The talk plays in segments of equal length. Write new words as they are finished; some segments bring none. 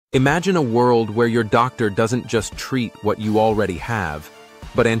Imagine a world where your doctor doesn't just treat what you already have,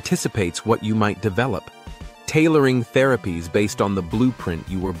 but anticipates what you might develop, tailoring therapies based on the blueprint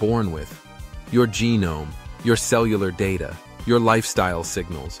you were born with. Your genome, your cellular data, your lifestyle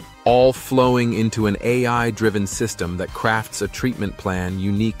signals, all flowing into an AI-driven system that crafts a treatment plan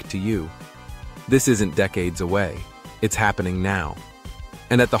unique to you. This isn't decades away. It's happening now.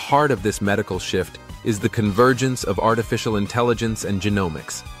 And at the heart of this medical shift is the convergence of artificial intelligence and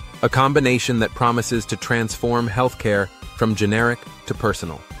genomics, a combination that promises to transform healthcare from generic to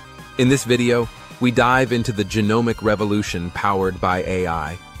personal. In this video, we dive into the genomic revolution powered by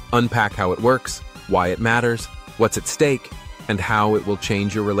AI, unpack how it works, why it matters, what's at stake, and how it will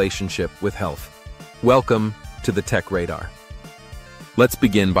change your relationship with health. Welcome to the TechRadar. Let's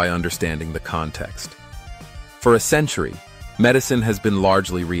begin by understanding the context. For a century, medicine has been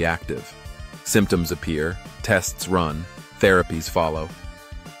largely reactive. Symptoms appear, tests run, therapies follow.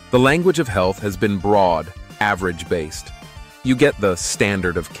 The language of health has been broad, average-based. You get the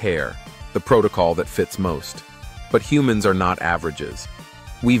standard of care, the protocol that fits most. But humans are not averages.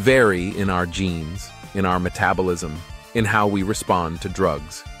 We vary in our genes, in our metabolism, in how we respond to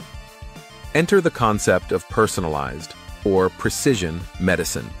drugs. Enter the concept of personalized, or precision,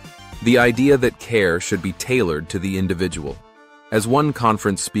 medicine. The idea that care should be tailored to the individual. As one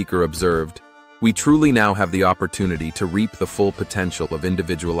conference speaker observed, we truly now have the opportunity to reap the full potential of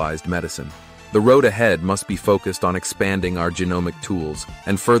individualized medicine. The road ahead must be focused on expanding our genomic tools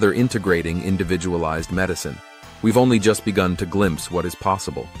and further integrating individualized medicine. We've only just begun to glimpse what is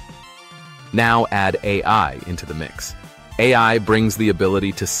possible. Now add AI into the mix. AI brings the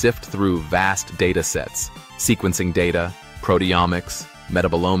ability to sift through vast data sets, sequencing data, proteomics,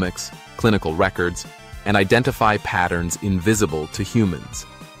 metabolomics, clinical records, and identify patterns invisible to humans.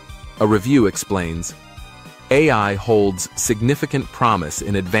 A review explains, AI holds significant promise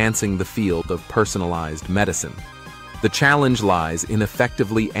in advancing the field of personalized medicine. The challenge lies in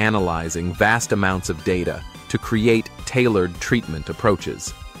effectively analyzing vast amounts of data to create tailored treatment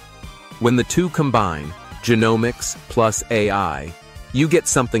approaches. When the two combine, genomics plus AI, you get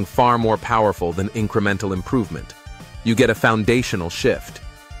something far more powerful than incremental improvement. You get a foundational shift.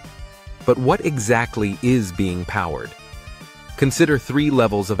 But what exactly is being powered? Consider three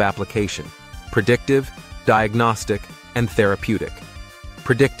levels of application: predictive, diagnostic, and therapeutic.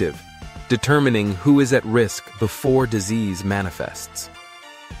 Predictive, determining who is at risk before disease manifests.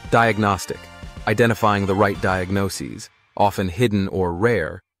 Diagnostic, identifying the right diagnoses, often hidden or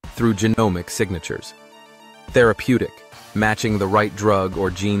rare, through genomic signatures. Therapeutic, matching the right drug or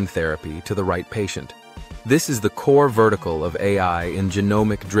gene therapy to the right patient. This is the core vertical of AI in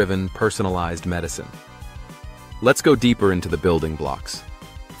genomic-driven personalized medicine. Let's go deeper into the building blocks.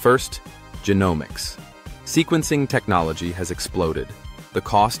 First, genomics. Sequencing technology has exploded. The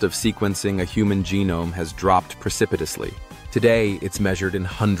cost of sequencing a human genome has dropped precipitously. Today, it's measured in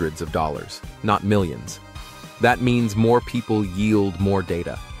hundreds of dollars, not millions. That means more people yield more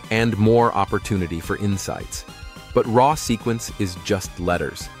data and more opportunity for insights. But raw sequence is just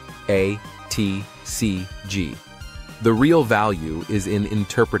letters: A, T, C, G. The real value is in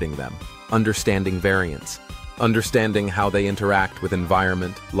interpreting them, understanding variants, understanding how they interact with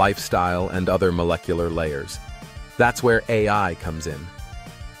environment, lifestyle, and other molecular layers. That's where AI comes in.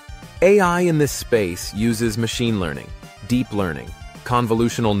 AI in this space uses machine learning, deep learning,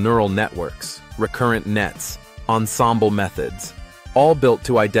 convolutional neural networks, recurrent nets, ensemble methods, all built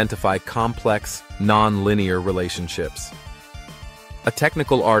to identify complex, non-linear relationships. A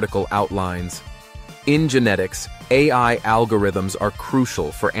technical article outlines, in genetics, AI algorithms are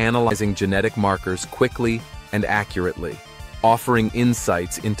crucial for analyzing genetic markers quickly and accurately, offering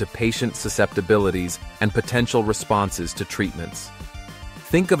insights into patient susceptibilities and potential responses to treatments.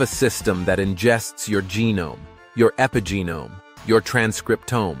 Think of a system that ingests your genome, your epigenome, your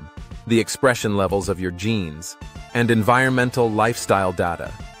transcriptome, the expression levels of your genes, and environmental lifestyle data,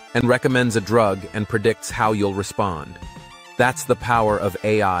 and recommends a drug and predicts how you'll respond. That's the power of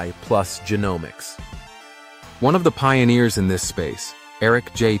AI plus genomics. One of the pioneers in this space,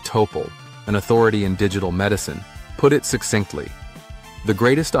 Eric J. Topol, an authority in digital medicine, put it succinctly: the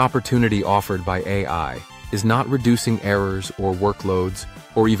greatest opportunity offered by AI is not reducing errors or workloads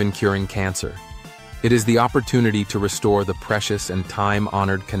or even curing cancer. It is the opportunity to restore the precious and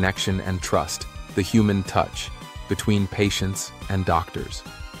time-honored connection and trust, the human touch, between patients and doctors.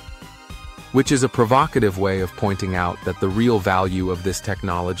 Which is a provocative way of pointing out that the real value of this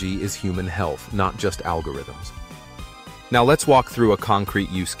technology is human health, not just algorithms. Now let's walk through a concrete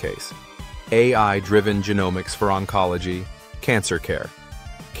use case. AI-driven genomics for oncology, cancer care.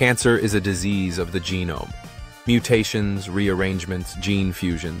 Cancer is a disease of the genome. Mutations, rearrangements, gene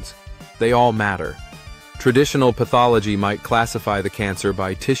fusions, they all matter. Traditional pathology might classify the cancer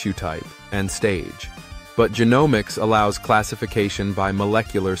by tissue type and stage, but genomics allows classification by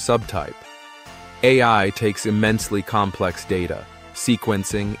molecular subtype. AI takes immensely complex data,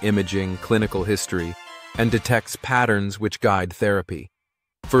 sequencing, imaging, clinical history, and detects patterns which guide therapy.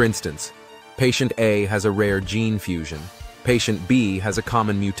 For instance, patient A has a rare gene fusion, patient B has a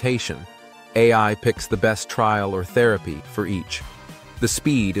common mutation. AI picks the best trial or therapy for each. The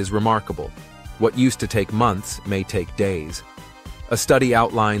speed is remarkable. What used to take months may take days. A study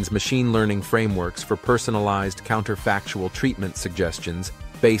outlines machine learning frameworks for personalized counterfactual treatment suggestions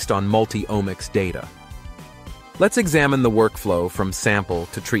based on multi-omics data. Let's examine the workflow from sample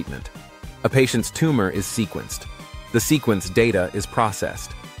to treatment. A patient's tumor is sequenced. The sequence data is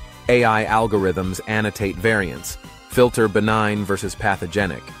processed. AI algorithms annotate variants, filter benign versus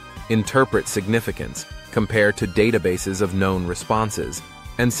pathogenic, interpret significance, compare to databases of known responses,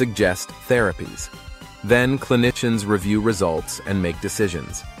 and suggest therapies. Then clinicians review results and make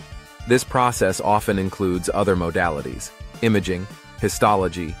decisions. This process often includes other modalities: imaging,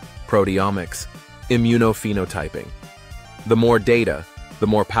 histology, proteomics, immunophenotyping. The more data, the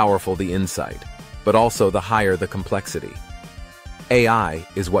more powerful the insight, but also the higher the complexity. AI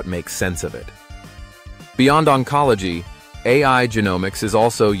is what makes sense of it. Beyond oncology, AI genomics is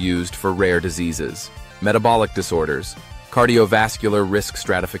also used for rare diseases, metabolic disorders, cardiovascular risk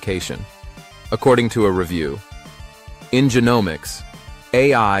stratification. According to a review, in genomics,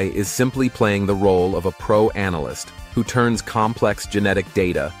 AI is simply playing the role of a pro-analyst who turns complex genetic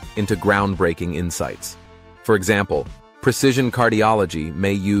data into groundbreaking insights. For example, precision cardiology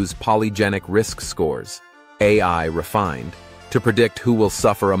may use polygenic risk scores, AI refined, to predict who will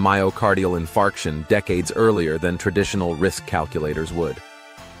suffer a myocardial infarction decades earlier than traditional risk calculators would.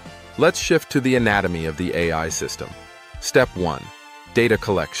 Let's shift to the anatomy of the AI system. Step 1. Data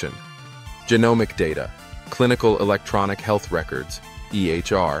collection. Genomic data, clinical electronic health records,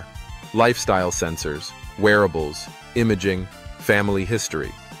 EHR, lifestyle sensors, wearables, imaging, family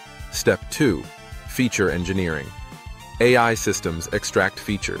history. Step 2. Feature engineering. AI systems extract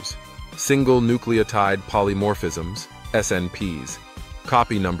features, single nucleotide polymorphisms, SNPs,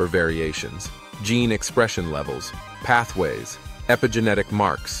 copy number variations, gene expression levels, pathways, epigenetic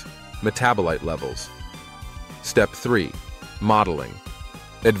marks, metabolite levels. Step 3. Modeling.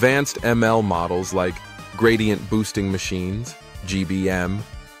 Advanced ML models like gradient boosting machines, GBM,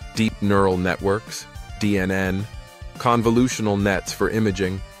 deep neural networks, DNN, convolutional nets for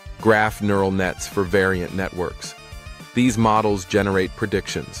imaging, graph neural nets for variant networks. These models generate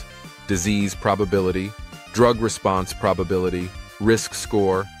predictions: disease probability, drug response probability, risk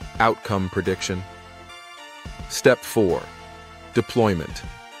score, outcome prediction. Step 4. Deployment.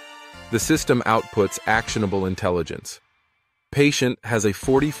 The system outputs actionable intelligence. Patient has a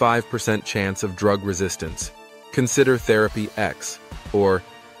 45% chance of drug resistance. Consider therapy X. Or,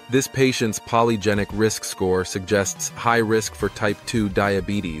 this patient's polygenic risk score suggests high risk for type 2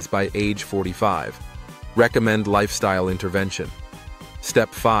 diabetes by age 45. Recommend lifestyle intervention. Step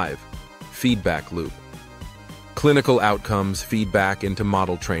 5. Feedback loop. Clinical outcomes feed back into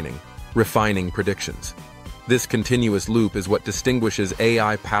model training, refining predictions. This continuous loop is what distinguishes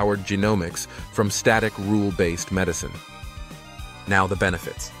AI-powered genomics from static rule-based medicine. Now the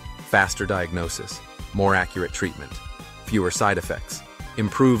benefits: faster diagnosis, more accurate treatment, fewer side effects,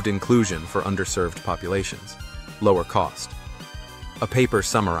 improved inclusion for underserved populations, lower cost. A paper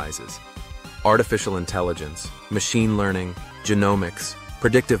summarizes: artificial intelligence, machine learning, genomics,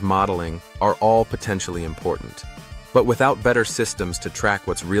 predictive modeling are all potentially important. But without better systems to track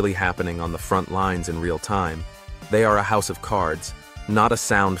what's really happening on the front lines in real time, they are a house of cards, not a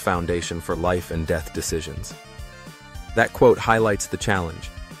sound foundation for life and death decisions. That quote highlights the challenge.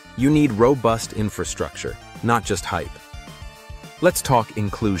 You need robust infrastructure, not just hype. Let's talk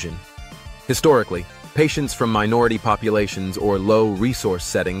inclusion. Historically, patients from minority populations or low-resource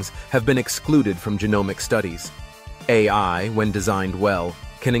settings have been excluded from genomic studies. AI, when designed well,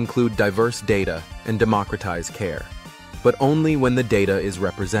 can include diverse data and democratize care, but only when the data is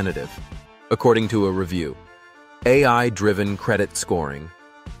representative. According to a review, AI-driven credit scoring.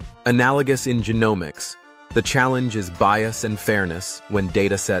 Analogous in genomics, the challenge is bias and fairness when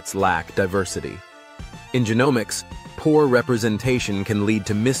datasets lack diversity. In genomics, poor representation can lead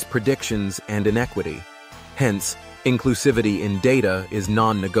to mispredictions and inequity. Hence, inclusivity in data is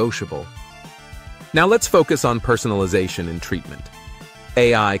non-negotiable. Now let's focus on personalization in treatment.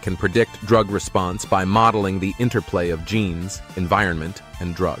 AI can predict drug response by modeling the interplay of genes, environment,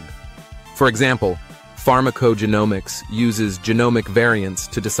 and drug. For example, Pharmacogenomics uses genomic variants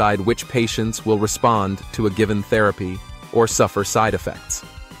to decide which patients will respond to a given therapy or suffer side effects.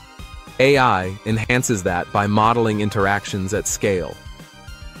 AI enhances that by modeling interactions at scale.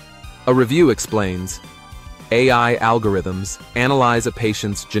 A review explains, AI algorithms analyze a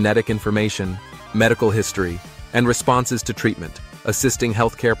patient's genetic information, medical history, and responses to treatment, assisting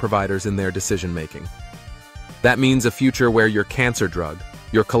healthcare providers in their decision-making. That means a future where your cancer drug,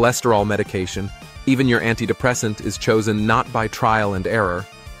 your cholesterol medication, even your antidepressant is chosen not by trial and error,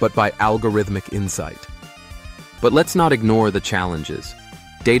 but by algorithmic insight. But let's not ignore the challenges.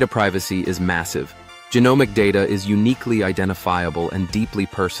 Data privacy is massive. Genomic data is uniquely identifiable and deeply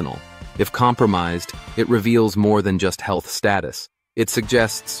personal. If compromised, it reveals more than just health status. It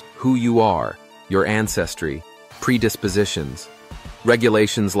suggests who you are, your ancestry, predispositions.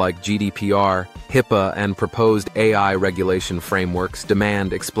 Regulations like GDPR, HIPAA, and proposed AI regulation frameworks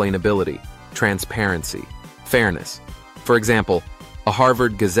demand explainability, transparency, fairness. For example, a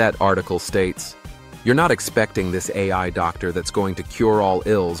Harvard Gazette article states, "You're not expecting this AI doctor that's going to cure all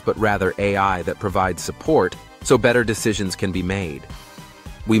ills, but rather AI that provides support so better decisions can be made."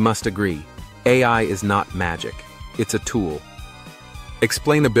 We must agree, AI is not magic, it's a tool.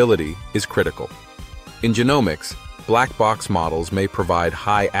 Explainability is critical. In genomics, black box models may provide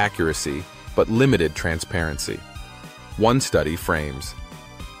high accuracy but limited transparency. One study frames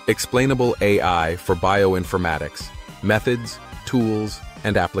explainable AI for bioinformatics, methods, tools,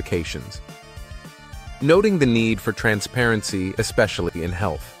 and applications, noting the need for transparency, especially in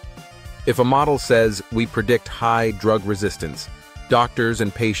health. If a model says we predict high drug resistance, doctors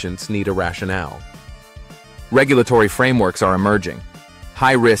and patients need a rationale. Regulatory frameworks are emerging.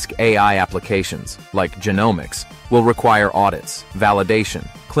 High-risk AI applications, like genomics, will require audits, validation,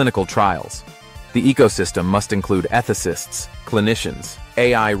 clinical trials. The ecosystem must include ethicists, clinicians,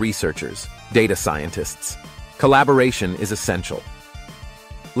 AI researchers, data scientists. Collaboration is essential.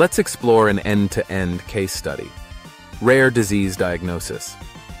 Let's explore an end-to-end case study. Rare disease diagnosis.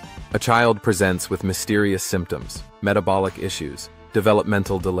 A child presents with mysterious symptoms, metabolic issues,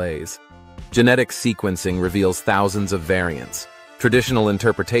 developmental delays. Genetic sequencing reveals thousands of variants. Traditional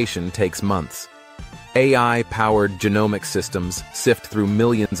interpretation takes months. AI-powered genomic systems sift through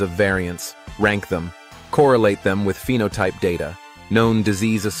millions of variants, rank them, correlate them with phenotype data, known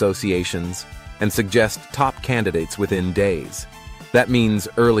disease associations, and suggest top candidates within days. That means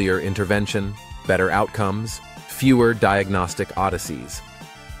earlier intervention, better outcomes, fewer diagnostic odysseys.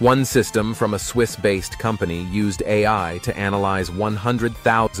 One system from a Swiss-based company used AI to analyze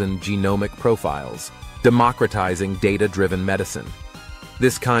 100,000 genomic profiles, democratizing data-driven medicine.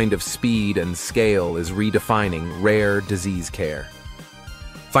 This kind of speed and scale is redefining rare disease care.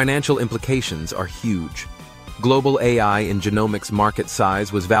 Financial implications are huge. Global AI in genomics market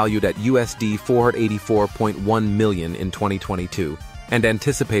size was valued at USD 484.1 million in 2022 and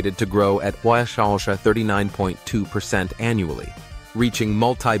anticipated to grow at 39.2% annually, reaching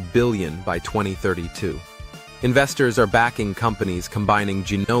multi-billion by 2032. Investors are backing companies combining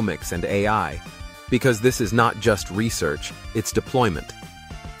genomics and AI because this is not just research, it's deployment.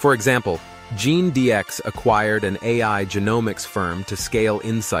 For example, GeneDx acquired an AI genomics firm to scale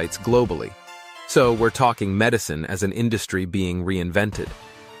insights globally. So we're talking medicine as an industry being reinvented.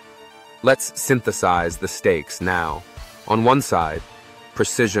 Let's synthesize the stakes now. On one side,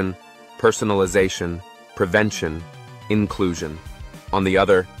 precision, personalization, prevention, inclusion. On the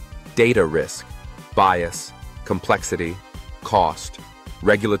other, data risk, bias, complexity, cost,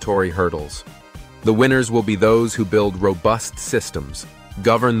 regulatory hurdles. The winners will be those who build robust systems,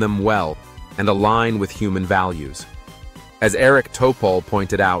 govern them well, and align with human values. As Eric Topol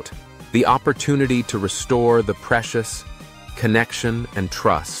pointed out, the opportunity to restore the precious connection and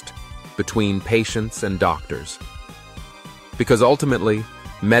trust between patients and doctors. Because ultimately,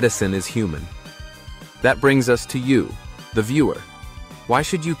 medicine is human. That brings us to you, the viewer. Why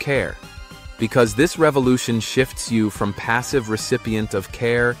should you care? Because this revolution shifts you from passive recipient of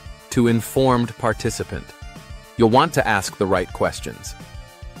care to informed participant. You'll want to ask the right questions.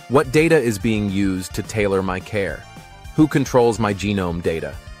 What data is being used to tailor my care? Who controls my genome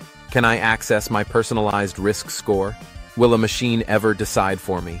data? Can I access my personalized risk score? Will a machine ever decide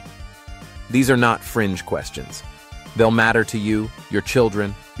for me? These are not fringe questions. They'll matter to you, your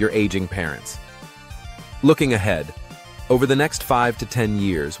children, your aging parents. Looking ahead, over the next 5 to 10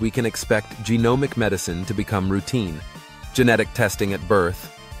 years, we can expect genomic medicine to become routine. Genetic testing at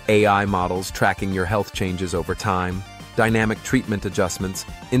birth, AI models tracking your health changes over time, dynamic treatment adjustments,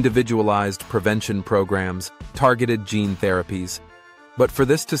 individualized prevention programs, targeted gene therapies. But for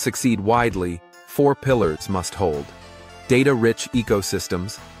this to succeed widely, 4 pillars must hold. Data-rich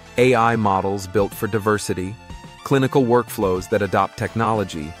ecosystems, AI models built for diversity, clinical workflows that adopt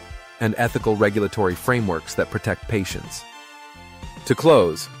technology, and ethical regulatory frameworks that protect patients. To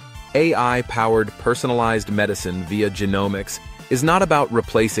close, AI-powered personalized medicine via genomics is not about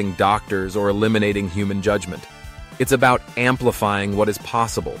replacing doctors or eliminating human judgment. It's about amplifying what is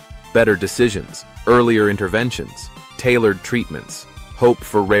possible: better decisions, earlier interventions, tailored treatments, hope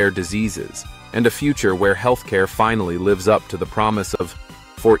for rare diseases, and a future where healthcare finally lives up to the promise of,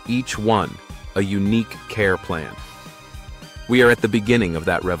 for each one, a unique care plan. We are at the beginning of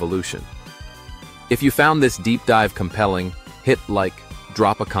that revolution. If you found this deep dive compelling, hit like,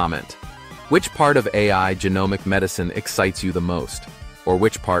 drop a comment. Which part of AI genomic medicine excites you the most? Or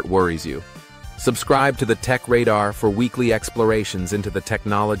which part worries you? Subscribe to the TechRadar for weekly explorations into the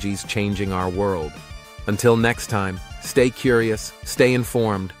technologies changing our world. Until next time, stay curious, stay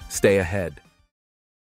informed, stay ahead.